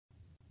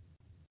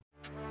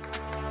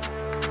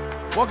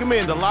Welcome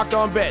in to Locked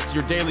On Bets,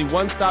 your daily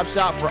one-stop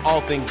shop for all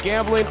things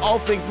gambling, all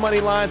things money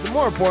lines, and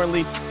more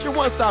importantly, it's your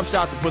one-stop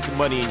shop to put some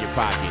money in your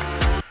pocket.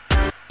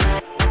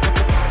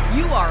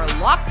 You are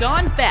Locked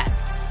On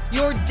Bets,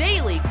 your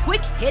daily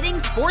quick-hitting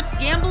sports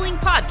gambling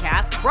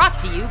podcast brought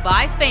to you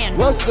by FanDuel.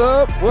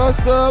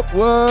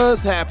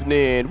 What's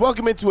happening?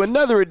 Welcome into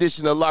another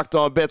edition of Locked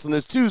On Bets on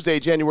this Tuesday,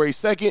 January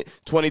 2nd,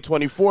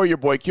 2024. Your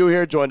boy Q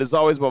here, joined as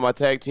always by my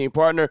tag team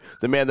partner,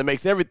 the man that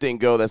makes everything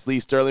go. That's Lee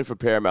Sterling from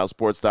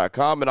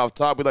ParamountSports.com. And off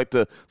top, we'd like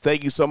to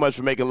thank you so much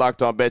for making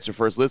Locked On Bets your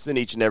first listen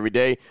each and every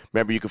day.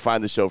 Remember, you can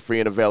find the show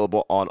free and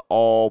available on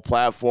all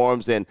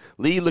platforms. And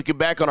Lee, looking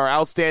back on our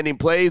outstanding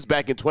plays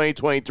back in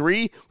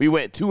 2023, we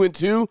went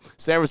 2-2.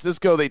 San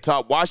Francisco, they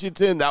topped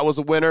Washington. That was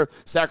a winner.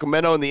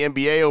 Sacramento in the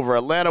NBA over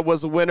Atlanta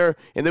was a winner.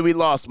 And then we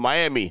lost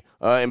Miami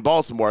and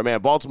Baltimore. Man,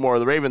 Baltimore,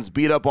 the Ravens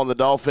beat up on the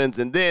Dolphins.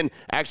 And then,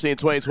 actually in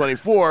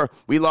 2024,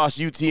 we lost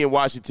UT in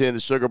Washington, the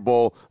Sugar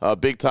Bowl,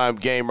 big-time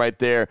game right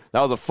there. That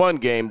was a fun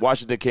game.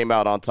 Washington came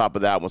out on top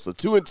of that one. So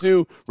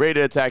 2-2, ready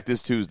to attack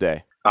this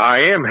Tuesday.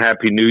 I am.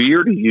 Happy New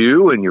Year to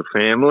you and your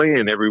family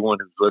and everyone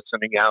who's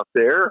listening out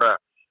there.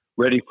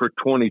 Ready for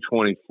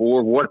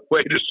 2024. What a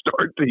way to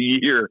start the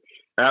year.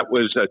 That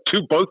was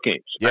both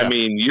games. Yeah. I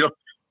mean,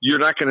 you're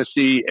not going to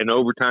see an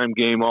overtime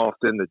game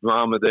often. The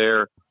drama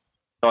there.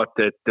 Thought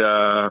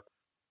that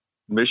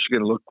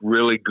Michigan looked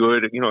really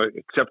good,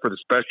 except for the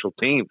special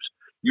teams.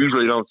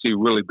 Usually don't see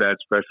really bad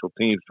special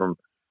teams from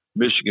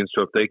Michigan.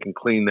 So if they can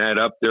clean that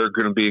up, they're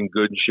going to be in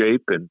good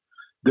shape. And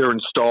they're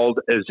installed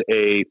as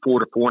a 4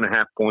 to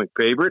 4.5 point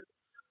favorite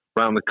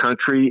around the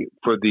country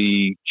for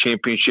the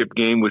championship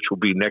game, which will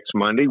be next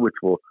Monday, which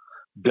we'll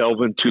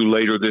delve into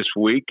later this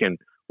week. And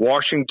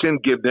Washington,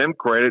 give them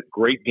credit.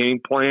 Great game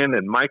plan.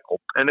 And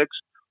Michael Penix,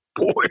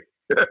 boy,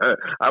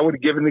 I would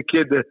have given the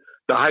kid the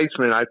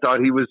Heisman. I thought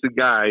he was the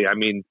guy. I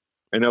mean,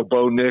 I know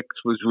Bo Nix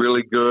was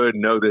really good. I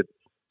know that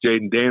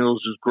Jaden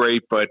Daniels was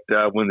great. But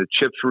when the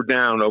chips were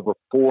down, over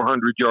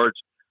 400 yards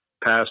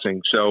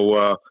passing.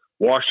 So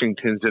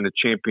Washington's in a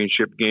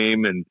championship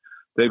game, and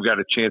they've got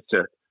a chance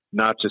to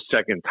notch a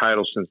second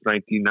title since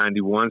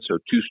 1991. So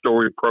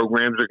two-story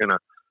programs are going to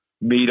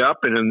meet up.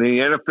 And in the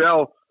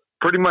NFL,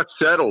 pretty much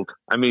settled.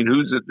 I mean,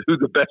 who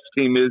the best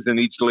team is in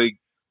each league.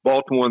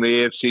 Baltimore in the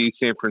AFC,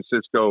 San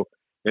Francisco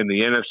in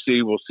the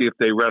NFC. We'll see if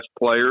they rest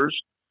players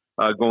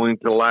going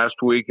into the last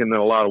week, and then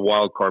a lot of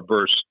wild card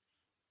bursts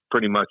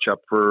pretty much up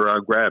for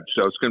grabs.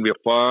 So it's going to be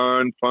a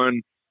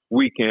fun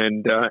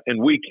weekend and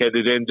week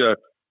headed into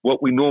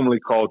what we normally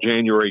call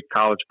January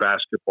college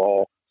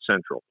basketball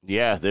Central.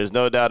 Yeah, there's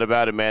no doubt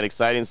about it, man.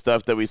 Exciting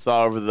stuff that we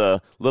saw over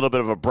the little bit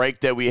of a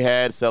break that we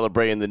had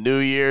celebrating the New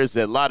Year's,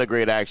 and a lot of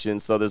great action.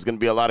 So there's going to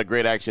be a lot of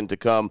great action to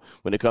come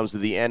when it comes to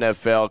the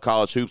NFL,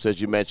 college hoops, as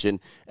you mentioned,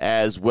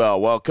 as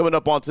well. Well, coming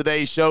up on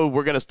today's show,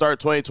 we're going to start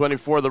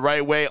 2024 the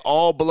right way,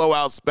 all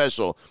blowout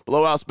special.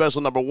 Blowout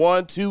special number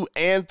 1, 2,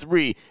 and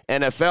 3.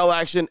 NFL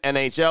action,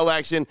 NHL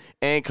action,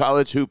 and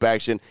college hoop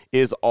action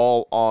is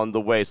all on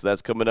the way. So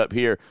that's coming up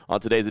here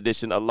on today's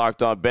edition of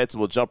Locked On Bets.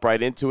 We'll jump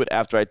right into it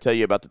after I tell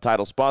you about the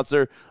title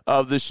sponsor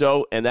of the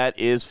show, and that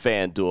is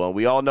FanDuel. And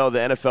we all know the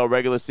NFL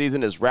regular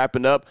season is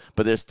wrapping up,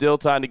 but there's still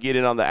time to get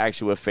in on the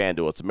action with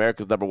FanDuel. It's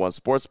America's #1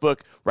 sportsbook.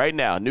 Right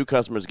now, new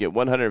customers get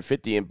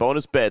 $150 in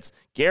bonus bets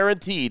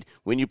guaranteed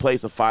when you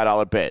place a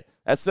 $5 bet.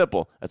 That's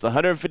simple. That's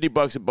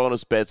 $150 in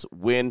bonus bets,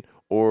 win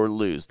or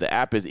lose. The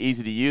app is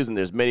easy to use, and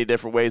there's many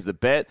different ways to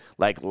bet,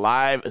 like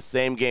live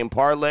same-game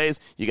parlays.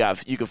 You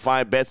can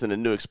find bets in the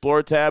new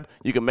Explore tab.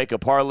 You can make a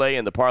parlay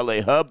in the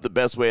Parlay Hub, the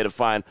best way to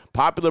find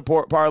popular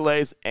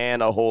parlays,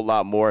 and a whole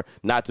lot more.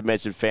 Not to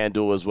mention,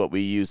 FanDuel is what we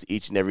use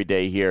each and every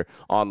day here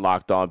on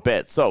Locked On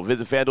Bets. So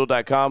visit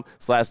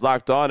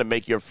FanDuel.com/LockedOn and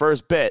make your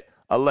first bet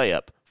a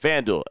layup.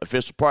 FanDuel,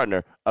 official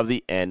partner of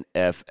the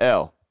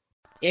NFL.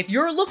 If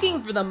you're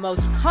looking for the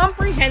most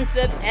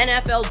comprehensive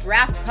NFL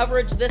draft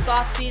coverage this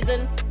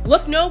offseason,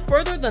 look no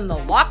further than the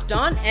Locked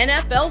On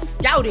NFL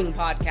Scouting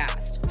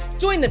Podcast.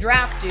 Join the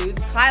draft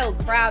dudes, Kyle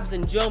Krabs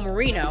and Joe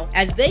Marino,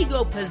 as they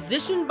go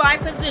position by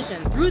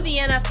position through the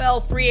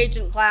NFL free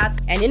agent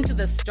class and into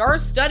the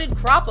star-studded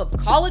crop of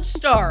college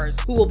stars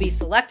who will be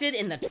selected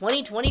in the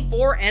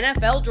 2024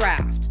 NFL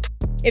Draft.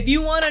 If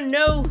you want to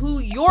know who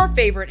your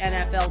favorite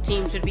NFL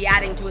team should be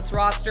adding to its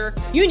roster,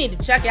 you need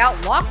to check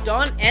out Locked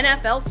On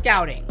NFL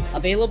Scouting,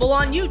 available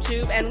on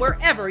YouTube and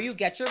wherever you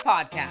get your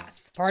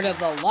podcasts. Part of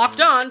the Locked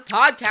On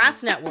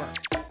Podcast Network,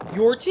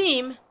 your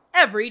team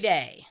every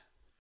day.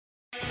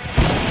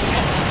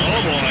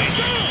 Oh boy.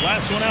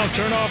 Last one out,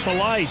 turn off the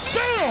lights.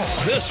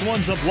 This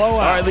one's a blowout. All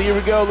right, here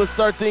we go. Let's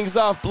start things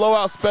off.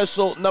 Blowout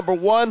special number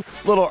 1.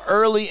 Little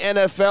early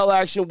NFL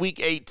action, Week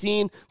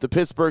 18. The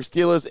Pittsburgh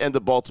Steelers and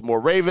the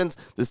Baltimore Ravens.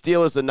 The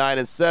Steelers are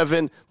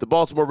 9-7. The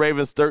Baltimore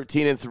Ravens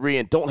 13-3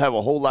 and don't have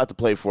a whole lot to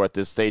play for at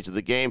this stage of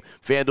the game.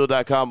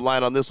 FanDuel.com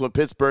line on this one.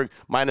 Pittsburgh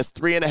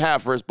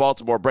 -3.5 versus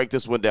Baltimore. Break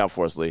this one down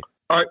for us, Lee.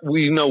 All right,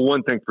 we know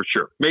one thing for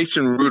sure.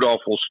 Mason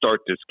Rudolph will start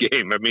this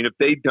game. I mean, if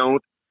they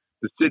don't,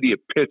 the city of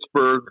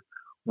Pittsburgh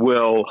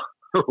will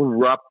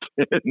erupt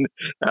and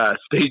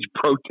stage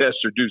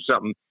protests or do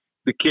something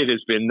the kid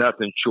has been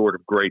nothing short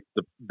of great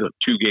the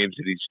 2 games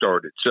that he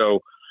started. So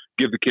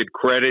give the kid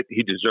credit.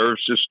 He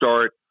deserves to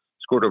start.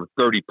 Scored over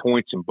 30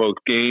 points in both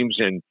games,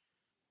 and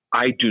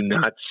I do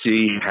not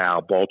see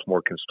how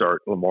Baltimore can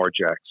start Lamar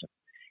Jackson.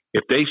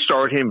 If they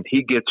start him and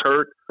he gets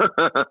hurt,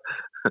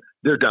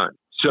 they're done.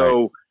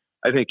 So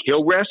I think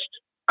he'll rest.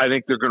 I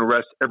think they're going to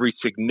rest every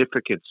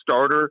significant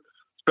starter,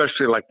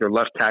 especially like their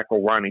left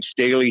tackle, Ronnie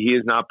Staley. He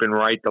has not been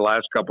right the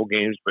last couple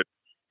games, but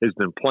has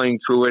been playing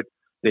through it.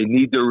 They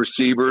need their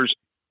receivers.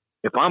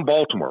 If I'm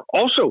Baltimore,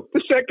 also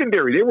the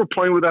secondary, they were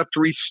playing without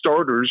 3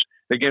 starters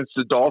against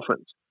the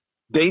Dolphins.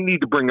 They need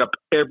to bring up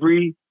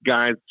every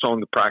guy that's on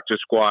the practice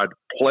squad,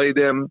 play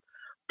them,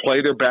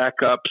 play their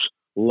backups,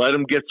 let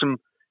them get some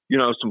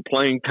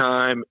playing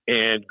time,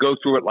 and go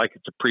through it like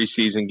it's a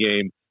preseason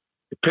game.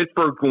 If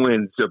Pittsburgh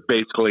wins, they're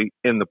basically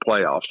in the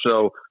playoffs.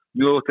 So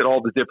you look at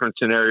all the different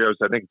scenarios,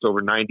 I think it's over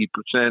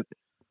 90%.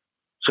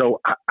 So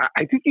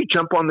I think you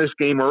jump on this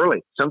game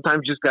early.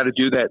 Sometimes you just got to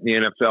do that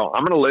in the NFL.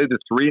 I'm going to lay the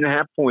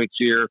 3.5 points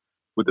here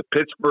with the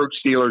Pittsburgh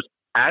Steelers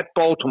at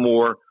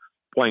Baltimore,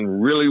 playing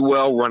really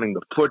well, running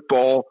the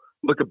football.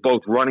 Look at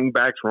both running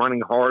backs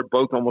running hard.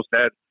 Both almost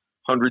had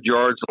 100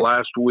 yards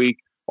last week.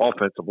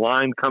 Offensive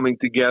line coming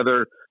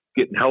together,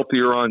 getting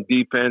healthier on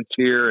defense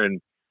here. And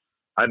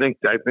I think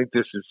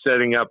this is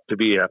setting up to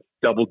be a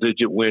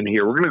double-digit win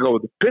here. We're going to go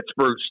with the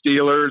Pittsburgh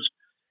Steelers.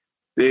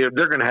 They're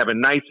going to have a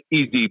nice,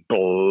 easy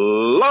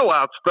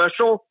blowout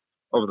special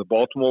over the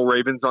Baltimore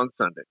Ravens on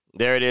Sunday.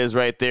 There it is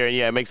right there. And,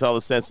 yeah, it makes all the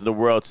sense in the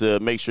world to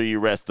make sure you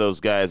rest those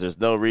guys.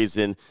 There's no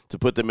reason to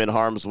put them in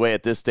harm's way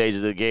at this stage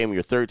of the game.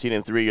 You're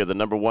 13-3. You're the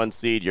number 1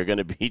 seed. You're going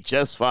to be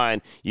just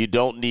fine. You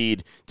don't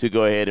need to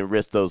go ahead and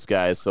risk those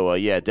guys. So,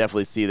 yeah,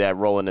 definitely see that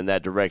rolling in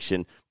that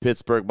direction.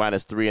 Pittsburgh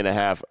minus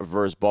 3.5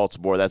 versus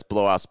Baltimore. That's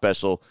blowout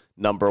special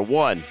number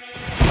 1.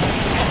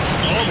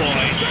 Oh,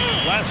 boy.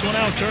 Last one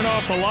out, turn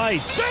off the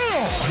lights.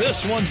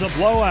 This one's a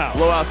blowout.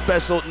 Blowout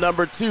special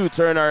number 2.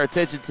 Turn our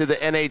attention to the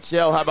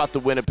NHL. How about the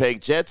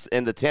Winnipeg Jets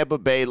and the Tampa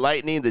Bay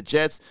Lightning? The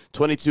Jets,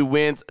 22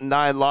 wins,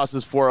 9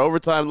 losses, 4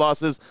 overtime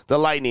losses. The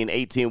Lightning,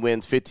 18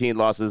 wins, 15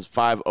 losses,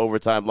 5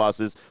 overtime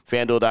losses.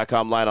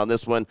 FanDuel.com line on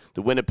this one.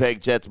 The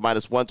Winnipeg Jets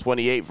minus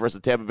 128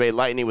 versus the Tampa Bay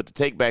Lightning, with the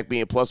takeback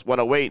being plus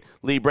 108.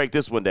 Lee, break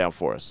this one down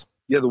for us.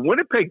 Yeah, the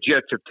Winnipeg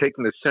Jets have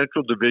taken the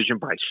Central Division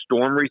by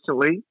storm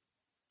recently.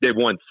 They've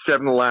won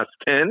 7 of the last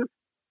 10,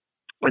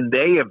 and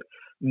they have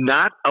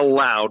not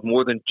allowed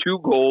more than 2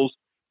 goals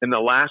in the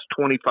last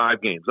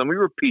 25 games. Let me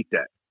repeat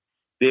that.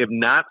 They have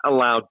not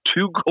allowed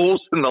 2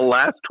 goals in the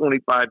last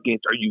 25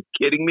 games. Are you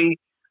kidding me?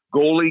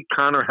 Goalie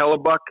Connor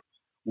Hellebuck,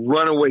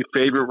 runaway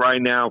favorite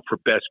right now for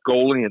best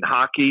goalie in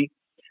hockey.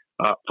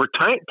 For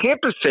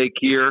Tampa's sake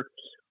here,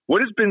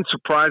 what has been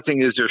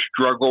surprising is their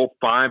struggle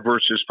 5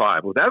 versus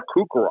 5. Without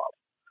Kucherov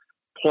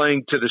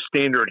playing to the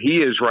standard he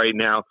is right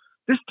now,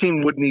 this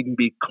team wouldn't even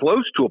be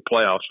close to a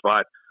playoff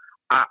spot.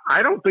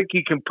 I don't think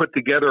he can put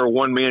together a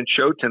one-man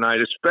show tonight,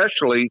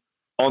 especially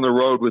on the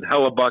road with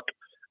Hellebuck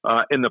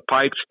in the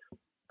pipes.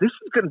 This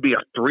is going to be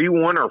a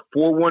 3-1 or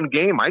 4-1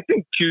 game. I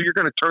think, Q, you're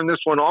going to turn this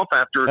one off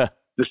after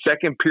the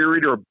second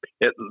period or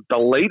at the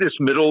latest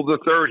middle of the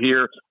third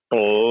here.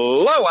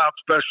 Blowout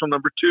special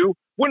number 2,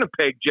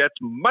 Winnipeg Jets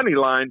money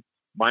line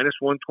minus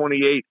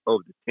 128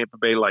 over the Tampa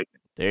Bay Lightning.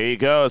 There you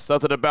go.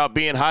 Something about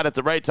being hot at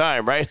the right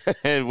time, right?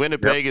 And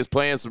Winnipeg is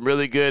playing some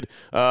really good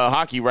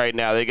hockey right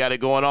now. They got it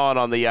going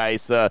on the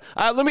ice. Let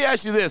me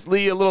ask you this,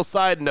 Lee, a little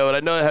side note.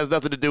 I know it has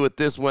nothing to do with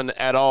this one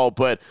at all,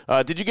 but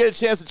did you get a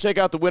chance to check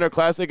out the Winter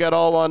Classic at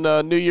all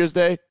on New Year's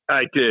Day?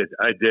 I did.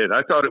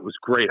 I thought it was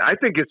great. I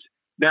think it's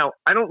 – now,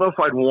 I don't know if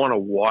I'd want to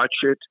watch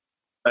it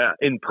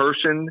in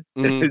person,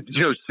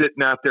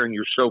 sitting out there and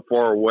you're so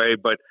far away.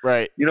 But,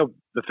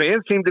 the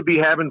fans seem to be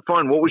having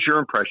fun. What was your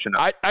impression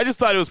of it? I just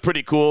thought it was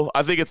pretty cool.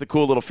 I think it's a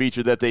cool little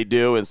feature that they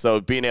do, and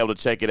so being able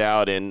to check it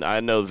out, and I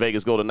know the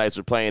Vegas Golden Knights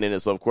are playing in it,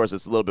 so of course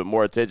it's a little bit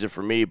more attention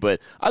for me, but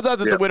I thought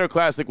that the Winter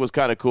Classic was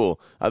kind of cool.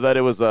 I thought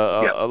it was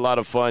a lot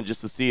of fun just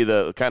to see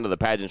the kind of the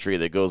pageantry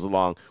that goes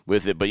along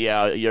with it. But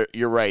yeah,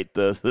 you're right.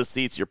 The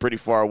seats, you're pretty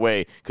far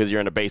away because you're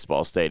in a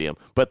baseball stadium,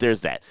 but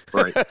there's that.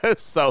 Right. But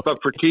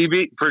for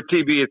TV,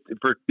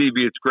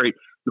 it's great.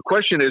 The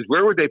question is,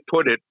 where would they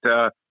put it?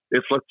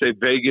 If, let's say,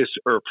 Vegas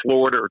or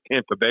Florida or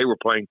Tampa Bay were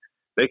playing,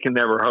 they can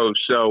never host.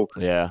 So,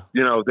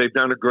 they've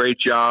done a great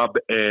job.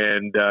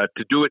 And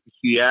to do it in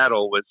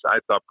Seattle was, I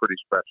thought, pretty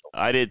special.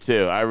 I did,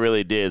 too. I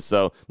really did.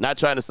 So, not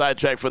trying to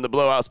sidetrack from the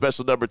blowout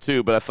special number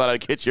 2, but I thought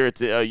I'd get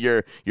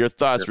your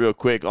thoughts real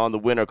quick on the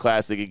Winter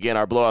Classic. Again,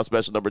 our blowout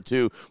special number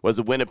 2 was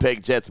the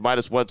Winnipeg Jets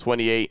minus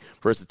 128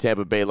 versus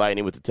Tampa Bay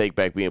Lightning, with the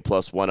takeback being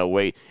plus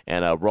 108,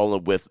 and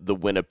rolling with the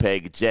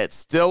Winnipeg Jets.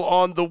 Still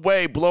on the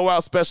way,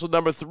 blowout special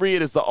number 3.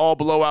 It is the All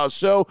Blowout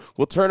Show.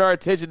 We'll turn our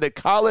attention to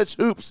college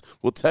hoops.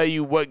 We'll tell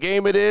you what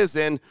game it is,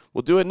 and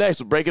we'll do it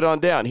next. We'll break it on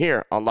down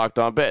here on Locked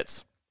On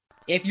Bets.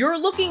 If you're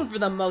looking for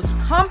the most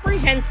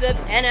comprehensive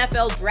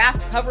NFL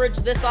draft coverage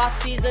this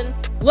offseason,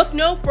 look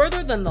no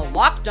further than the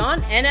Locked On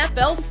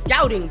NFL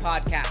Scouting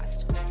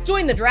Podcast.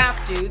 Join the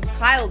draft dudes,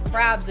 Kyle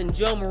Krabs and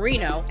Joe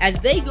Marino, as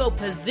they go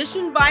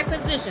position by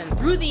position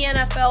through the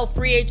NFL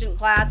free agent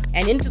class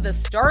and into the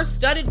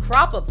star-studded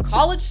crop of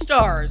college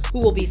stars who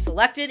will be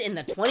selected in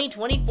the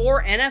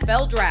 2024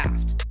 NFL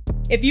Draft.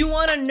 If you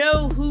want to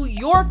know who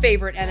your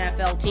favorite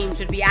NFL team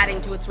should be adding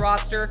to its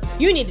roster,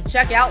 you need to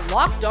check out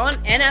Locked On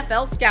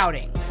NFL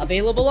Scouting,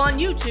 available on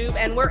YouTube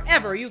and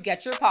wherever you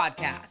get your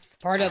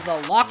podcasts. Part of the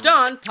Locked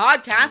On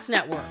Podcast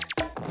Network,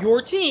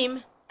 your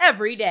team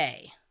every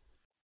day.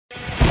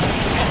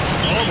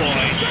 Oh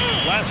boy.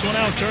 Last one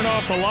out, turn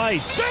off the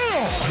lights.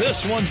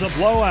 This one's a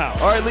blowout.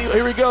 All right, Lee,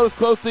 here we go. Let's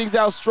close things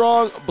out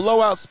strong.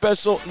 Blowout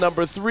special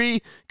number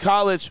 3,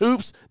 college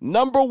hoops.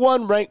 Number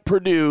 1 ranked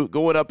Purdue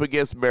going up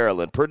against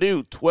Maryland.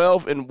 Purdue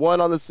 12-1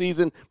 on the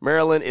season.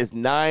 Maryland is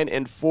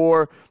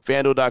 9-4.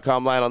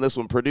 FanDuel.com line on this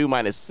one. Purdue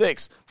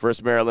 -6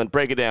 versus Maryland.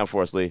 Break it down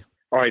for us, Lee.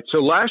 All right, so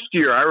last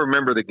year I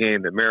remember the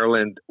game that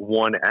Maryland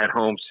won at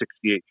home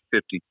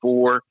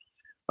 68-54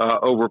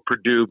 over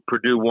Purdue.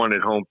 Purdue won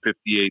at home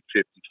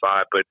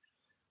 58-55, but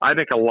I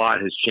think a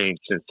lot has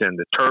changed since then.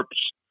 The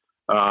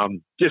Terps,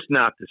 just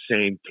not the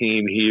same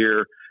team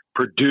here.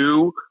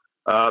 Purdue,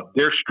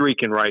 they're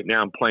streaking right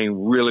now and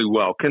playing really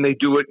well. Can they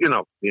do it,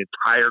 the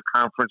entire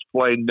conference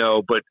play?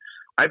 No, but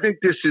I think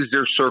this is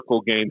their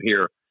circle game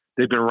here.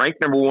 They've been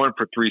ranked number 1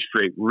 for 3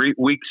 straight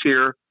weeks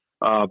here,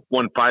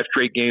 won 5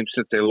 straight games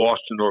since they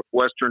lost to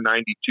Northwestern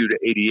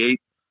 92-88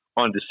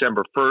 on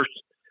December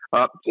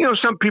 1st.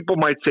 Some people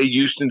might say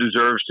Houston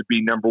deserves to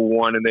be number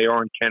 1, and they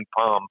are in Ken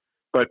Palm,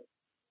 but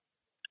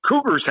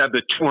Cougars have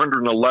the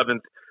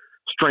 211th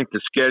strength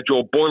of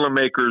schedule.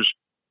 Boilermakers,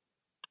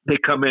 they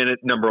come in at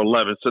number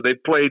 11. So they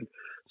played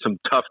some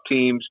tough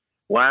teams.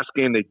 Last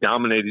game, they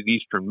dominated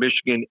Eastern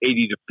Michigan,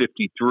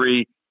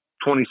 80-53,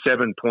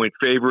 27-point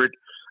favorite.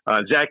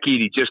 Zach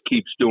Edey just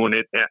keeps doing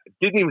it.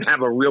 Didn't even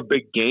have a real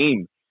big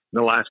game in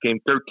the last game,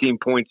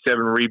 13.7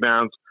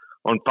 rebounds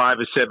on 5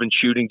 of 7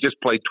 shooting, just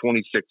played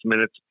 26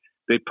 minutes.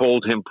 They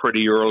pulled him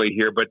pretty early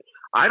here. But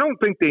I don't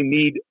think they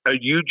need a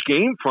huge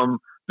game from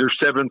their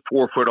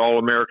 7'4"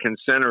 All-American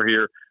center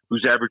here,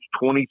 who's averaged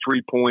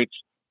 23 points,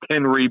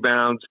 10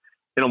 rebounds,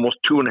 and almost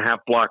 2.5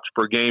 blocks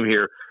per game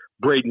here.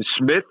 Braden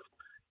Smith,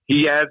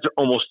 he adds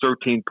almost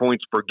 13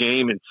 points per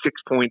game and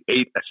 6.8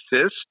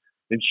 assists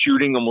and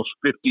shooting almost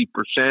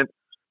 50%.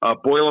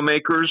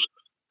 Boilermakers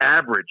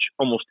average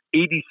almost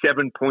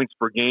 87 points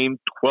per game,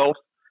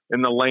 12th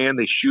in the land.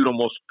 They shoot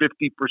almost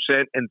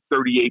 50% and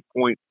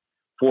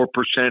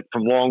 38.4%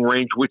 from long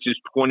range, which is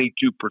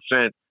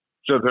 22%.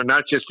 So they're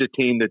not just a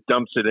team that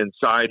dumps it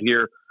inside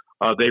here.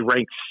 They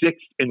rank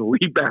 6th in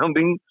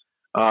rebounding.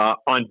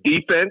 On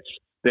defense,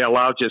 they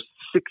allow just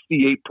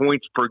 68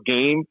 points per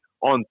game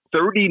on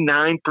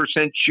 39%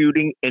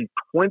 shooting and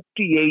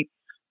 28%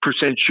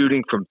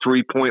 shooting from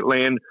three-point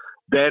land.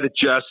 That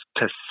adjusts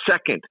to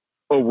 2nd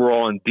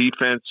overall in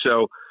defense.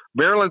 So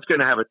Maryland's going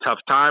to have a tough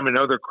time.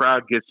 Another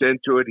crowd gets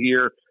into it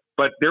here.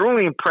 But their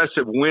only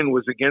impressive win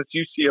was against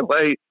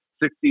UCLA,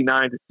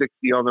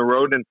 69-60 on the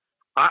road. And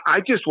I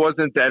just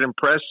wasn't that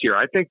impressed here.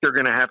 I think they're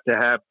going to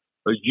have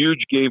a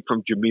huge game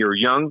from Jameer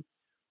Young,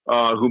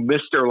 who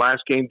missed their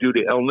last game due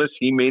to illness.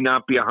 He may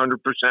not be 100%.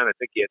 I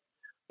think he had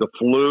the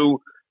flu.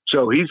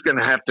 So he's going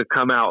to have to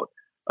come out,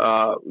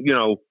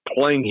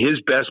 playing his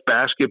best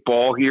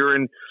basketball here.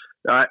 And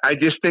I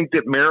just think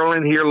that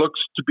Maryland here looks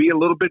to be a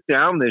little bit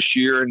down this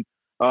year and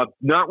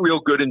not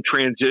real good in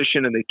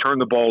transition, and they turn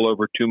the ball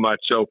over too much.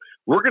 So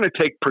we're going to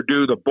take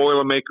Purdue, the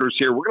Boilermakers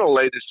here. We're going to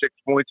lay the 6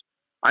 points.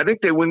 I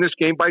think they win this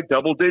game by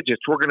double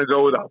digits. We're going to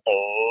go with a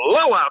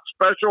blowout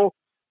special.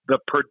 The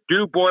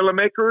Purdue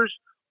Boilermakers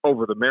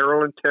over the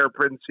Maryland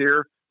Terrapins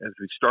here as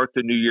we start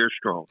the new year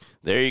strong.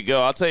 There you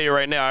go. I'll tell you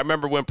right now, I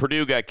remember when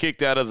Purdue got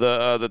kicked out of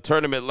the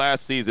tournament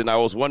last season, I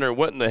was wondering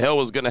what in the hell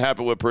was going to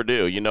happen with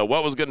Purdue.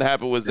 What was going to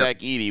happen with Zach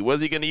Edey? Was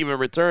he going to even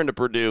return to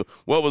Purdue?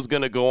 What was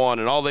going to go on?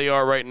 And all they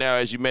are right now,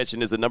 as you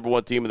mentioned, is the number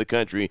 1 team in the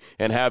country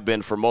and have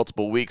been for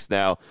multiple weeks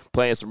now,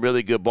 playing some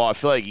really good ball. I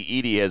feel like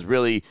Edey has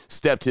really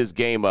stepped his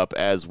game up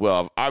as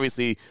well.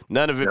 Obviously,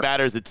 none of it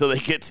matters until they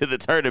get to the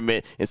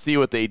tournament and see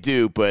what they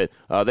do, but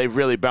they've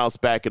really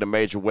bounced back in a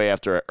major way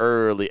after an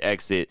early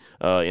exit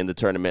in the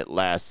tournament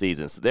last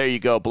season. So there you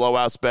go,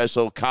 blowout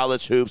special,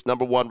 college hoops,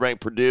 number 1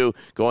 ranked Purdue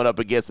going up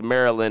against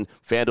Maryland.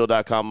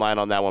 FanDuel.com line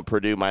on that one,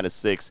 Purdue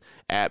 -6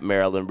 at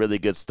Maryland. Really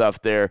good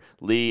stuff there.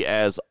 Lee,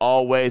 as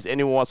always,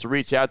 anyone wants to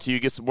reach out to you,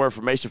 get some more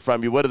information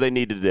from you, what do they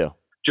need to do?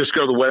 Just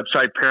go to the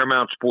website,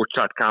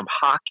 ParamountSports.com.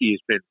 Hockey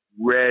has been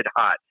red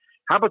hot.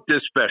 How about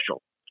this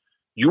special?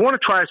 You want to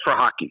try us for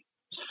hockey?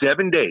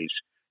 7 days.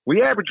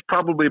 We average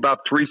probably about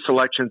 3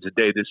 selections a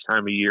day this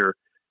time of year.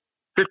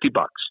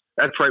 $50.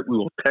 That's right. We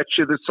will text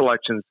you the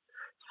selections.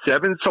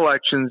 7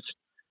 selections,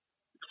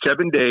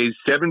 7 days,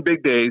 7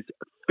 big days,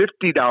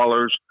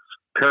 $50,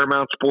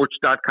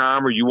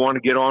 ParamountSports.com, or you want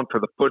to get on for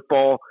the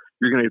football.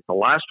 You're going to get the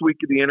last week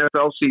of the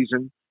NFL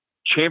season,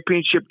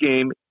 championship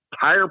game,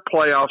 entire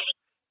playoffs,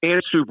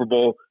 and Super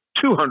Bowl.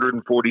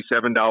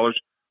 $247.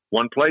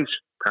 One place,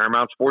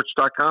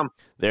 ParamountSports.com.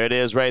 There it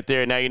is right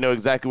there. Now you know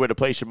exactly where to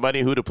place your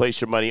money, who to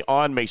place your money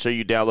on. Make sure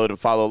you download and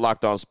follow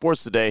Locked On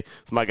Sports today.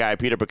 My guy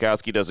Peter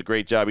Bukowski does a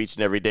great job each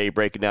and every day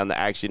breaking down the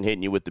action,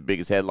 hitting you with the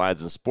biggest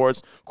headlines in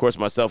sports. Of course,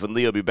 myself and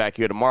Leo will be back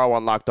here tomorrow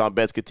on Locked On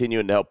Bets,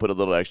 continuing to help put a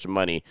little extra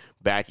money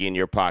back in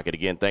your pocket.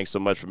 Again, thanks so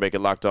much for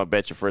making Locked On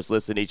Bets your first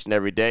listen each and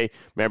every day.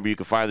 Remember, you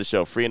can find the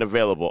show free and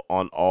available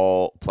on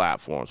all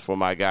platforms. For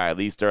my guy,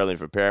 Lee Sterling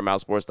from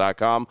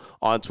ParamountSports.com,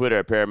 on Twitter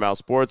at Paramount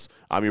Sports.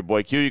 I'm your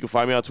boy Q. You can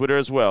find me on Twitter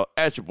as well,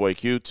 at your boy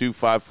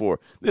Q254.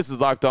 This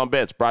is Locked On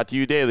Bets, brought to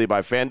you daily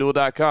by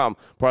FanDuel.com,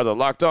 part of the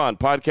Locked On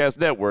Podcast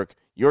Network,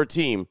 your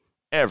team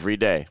every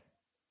day.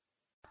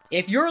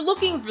 If you're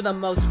looking for the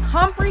most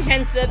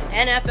comprehensive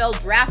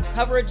NFL draft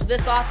coverage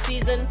this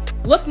offseason,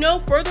 look no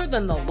further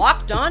than the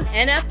Locked On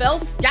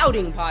NFL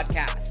Scouting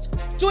Podcast.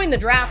 Join the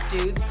draft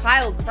dudes,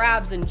 Kyle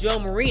Krabs and Joe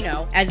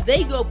Marino, as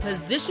they go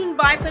position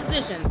by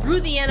position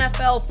through the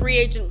NFL free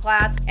agent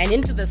class and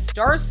into the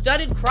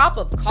star-studded crop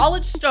of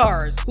college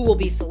stars who will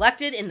be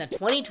selected in the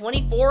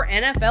 2024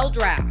 NFL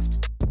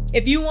Draft.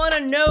 If you want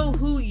to know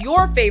who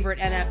your favorite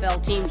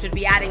NFL team should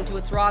be adding to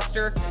its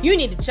roster, you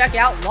need to check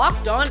out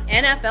Locked On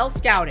NFL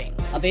Scouting,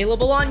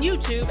 available on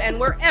YouTube and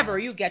wherever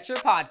you get your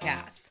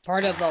podcasts.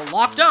 Part of the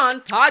Locked On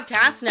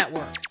Podcast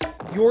Network,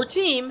 your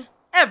team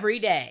every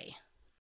day.